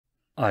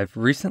I've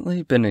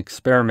recently been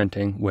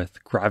experimenting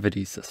with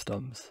gravity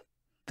systems.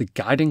 The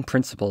guiding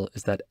principle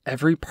is that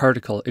every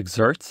particle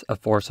exerts a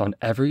force on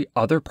every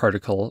other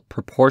particle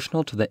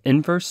proportional to the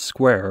inverse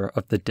square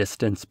of the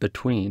distance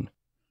between.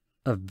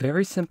 A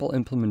very simple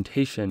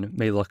implementation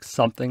may look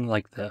something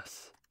like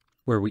this,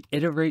 where we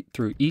iterate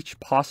through each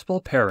possible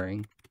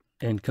pairing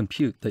and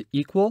compute the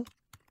equal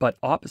but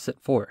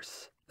opposite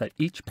force that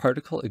each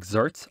particle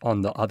exerts on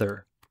the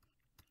other.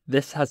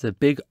 This has a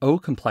big O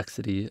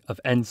complexity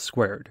of n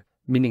squared,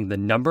 meaning the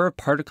number of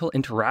particle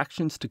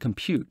interactions to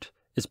compute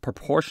is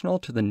proportional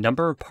to the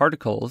number of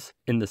particles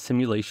in the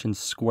simulation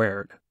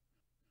squared.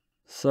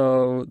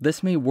 So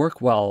this may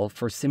work well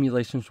for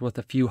simulations with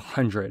a few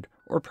hundred,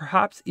 or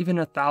perhaps even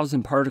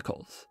 1,000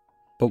 particles.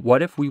 But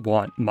what if we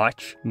want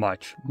much,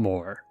 much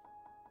more?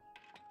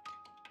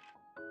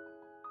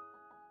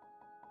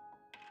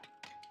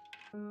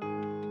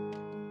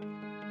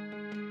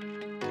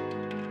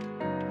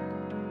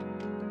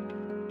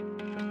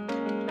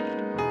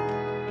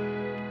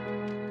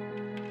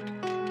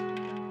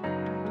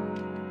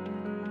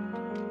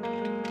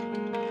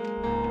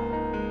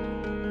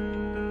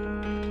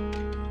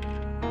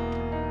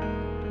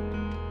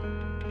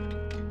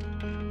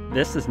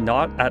 This is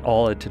not at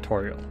all a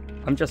tutorial.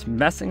 I'm just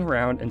messing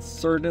around and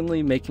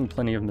certainly making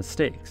plenty of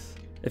mistakes.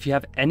 If you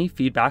have any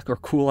feedback or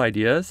cool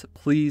ideas,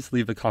 please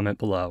leave a comment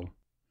below.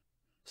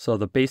 So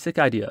the basic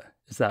idea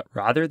is that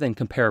rather than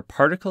compare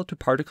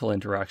particle-to-particle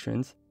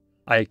interactions,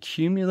 I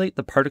accumulate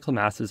the particle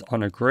masses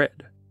on a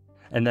grid,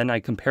 and then I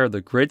compare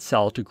the grid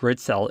cell-to-grid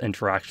cell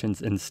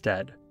interactions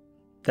instead.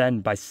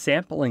 Then by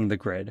sampling the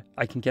grid,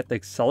 I can get the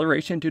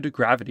acceleration due to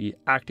gravity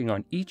acting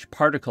on each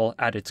particle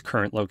at its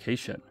current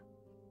location.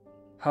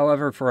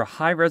 However, for a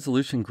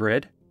high-resolution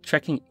grid,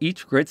 checking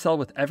each grid cell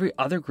with every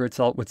other grid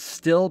cell would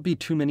still be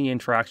too many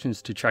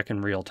interactions to check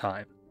in real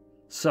time.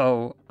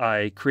 So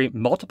I create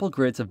multiple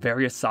grids of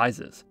various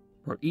sizes,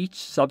 where each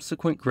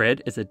subsequent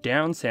grid is a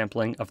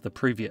downsampling of the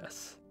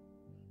previous.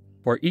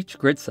 For each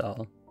grid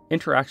cell,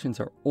 interactions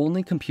are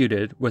only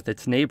computed with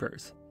its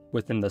neighbors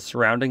within the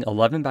surrounding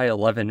 11 by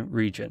 11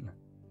 region.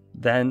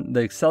 Then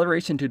the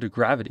acceleration due to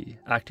gravity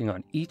acting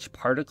on each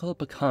particle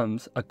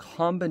becomes a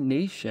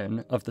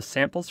combination of the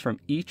samples from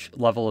each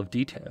level of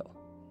detail.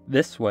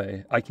 This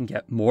way, I can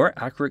get more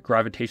accurate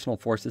gravitational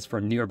forces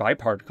for nearby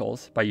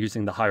particles by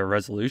using the higher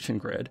resolution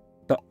grid,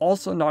 but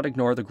also not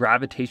ignore the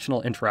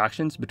gravitational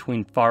interactions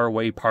between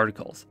faraway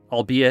particles,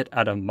 albeit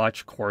at a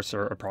much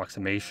coarser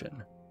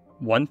approximation.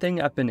 One thing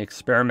I've been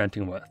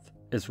experimenting with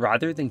is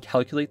rather than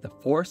calculate the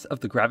force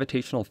of the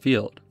gravitational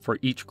field for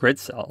each grid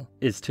cell,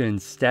 is to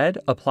instead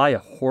apply a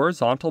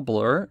horizontal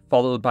blur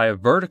followed by a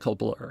vertical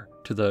blur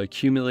to the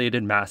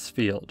accumulated mass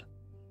field.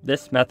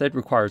 This method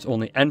requires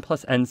only n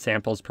plus n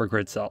samples per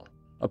grid cell,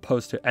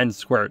 opposed to n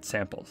squared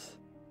samples.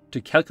 To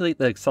calculate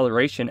the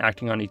acceleration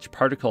acting on each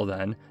particle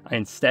then, I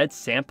instead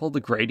sample the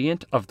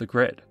gradient of the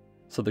grid,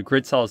 so the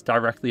grid cell is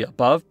directly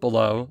above,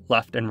 below,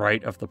 left, and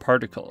right of the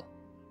particle.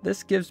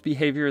 This gives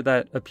behavior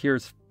that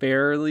appears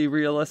fairly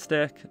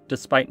realistic,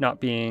 despite not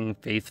being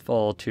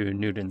faithful to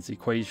Newton's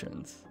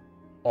equations.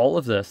 All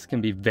of this can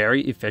be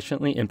very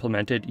efficiently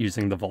implemented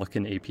using the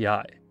Vulkan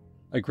API.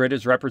 A grid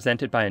is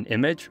represented by an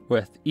image,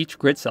 with each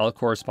grid cell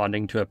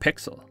corresponding to a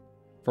pixel.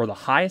 For the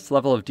highest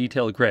level of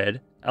detail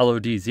grid,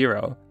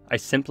 LOD0, I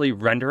simply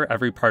render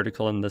every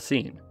particle in the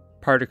scene.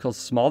 Particles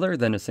smaller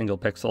than a single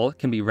pixel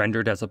can be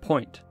rendered as a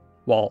point,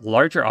 while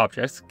larger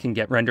objects can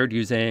get rendered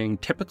using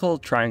typical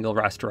triangle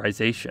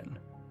rasterization.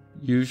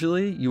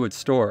 Usually, you would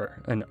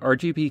store an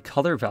RGB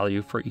color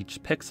value for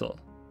each pixel.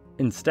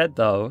 Instead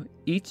though,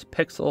 each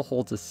pixel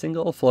holds a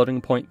single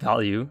floating point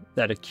value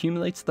that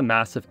accumulates the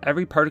mass of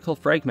every particle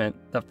fragment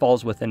that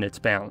falls within its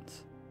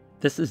bounds.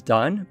 This is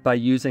done by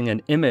using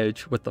an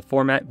image with the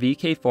format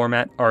VK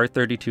format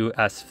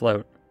R32S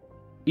float.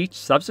 Each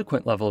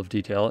subsequent level of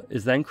detail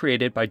is then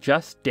created by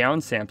just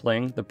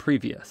downsampling the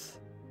previous.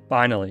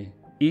 Finally,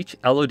 each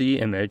LOD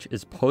image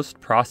is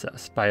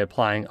post-processed by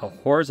applying a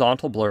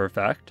horizontal blur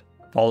effect,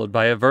 followed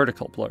by a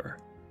vertical blur.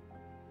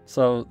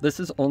 So this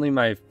is only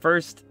my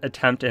first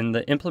attempt and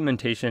the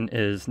implementation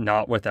is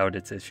not without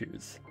its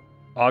issues.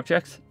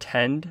 Objects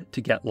tend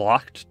to get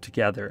locked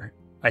together.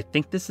 I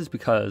think this is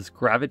because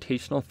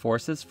gravitational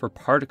forces for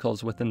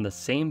particles within the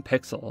same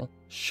pixel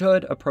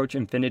should approach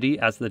infinity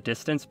as the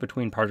distance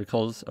between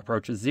particles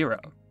approaches zero.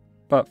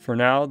 But for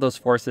now, those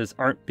forces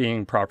aren't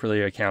being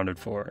properly accounted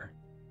for.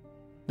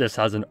 This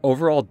has an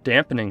overall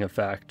dampening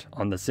effect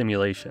on the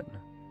simulation.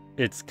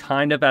 It's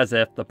kind of as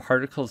if the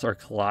particles are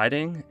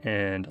colliding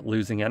and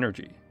losing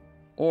energy.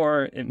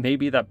 Or it may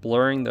be that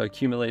blurring the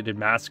accumulated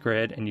mass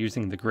grid and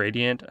using the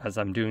gradient as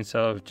I'm doing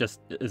so just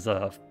is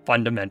a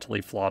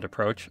fundamentally flawed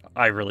approach.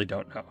 I really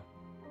don't know.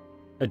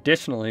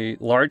 Additionally,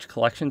 large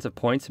collections of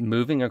points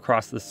moving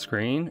across the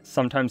screen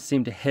sometimes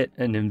seem to hit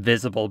an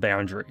invisible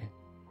boundary.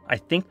 I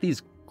think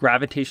these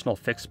gravitational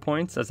fixed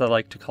points, as I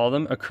like to call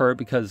them, occur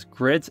because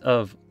grids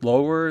of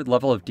lower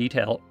level of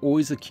detail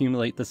always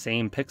accumulate the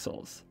same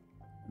pixels.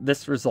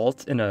 This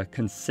results in a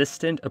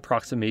consistent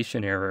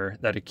approximation error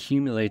that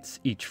accumulates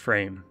each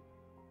frame.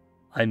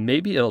 I may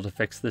be able to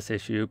fix this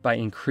issue by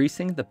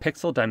increasing the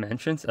pixel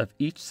dimensions of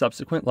each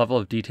subsequent level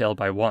of detail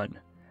by 1,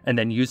 and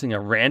then using a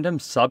random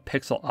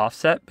sub-pixel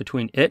offset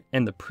between it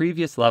and the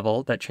previous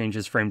level that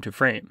changes frame to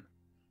frame.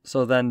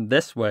 So then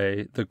this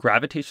way, the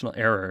gravitational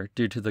error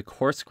due to the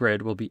coarse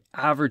grid will be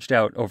averaged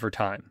out over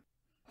time,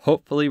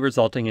 hopefully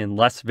resulting in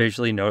less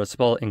visually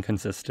noticeable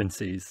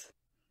inconsistencies.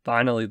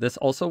 Finally, this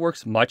also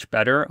works much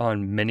better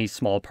on many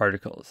small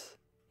particles.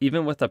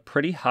 Even with a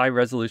pretty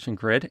high-resolution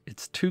grid,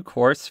 it's too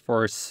coarse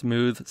for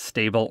smooth,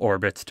 stable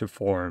orbits to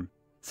form,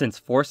 since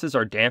forces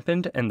are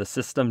dampened and the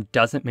system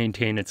doesn't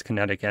maintain its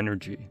kinetic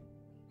energy.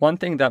 One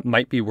thing that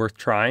might be worth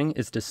trying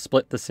is to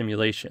split the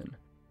simulation.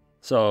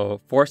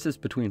 So, forces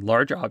between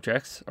large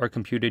objects are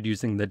computed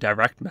using the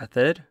direct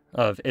method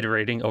of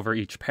iterating over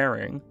each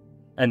pairing,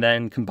 and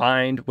then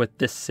combined with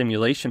this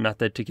simulation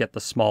method to get the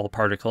small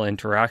particle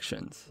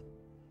interactions.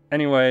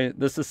 Anyway,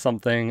 this is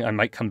something I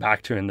might come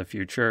back to in the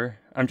future.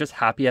 I'm just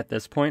happy at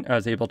this point I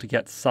was able to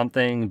get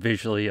something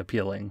visually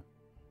appealing.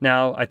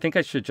 Now, I think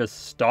I should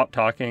just stop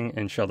talking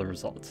and show the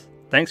results.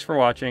 Thanks for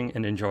watching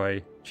and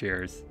enjoy.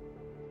 Cheers.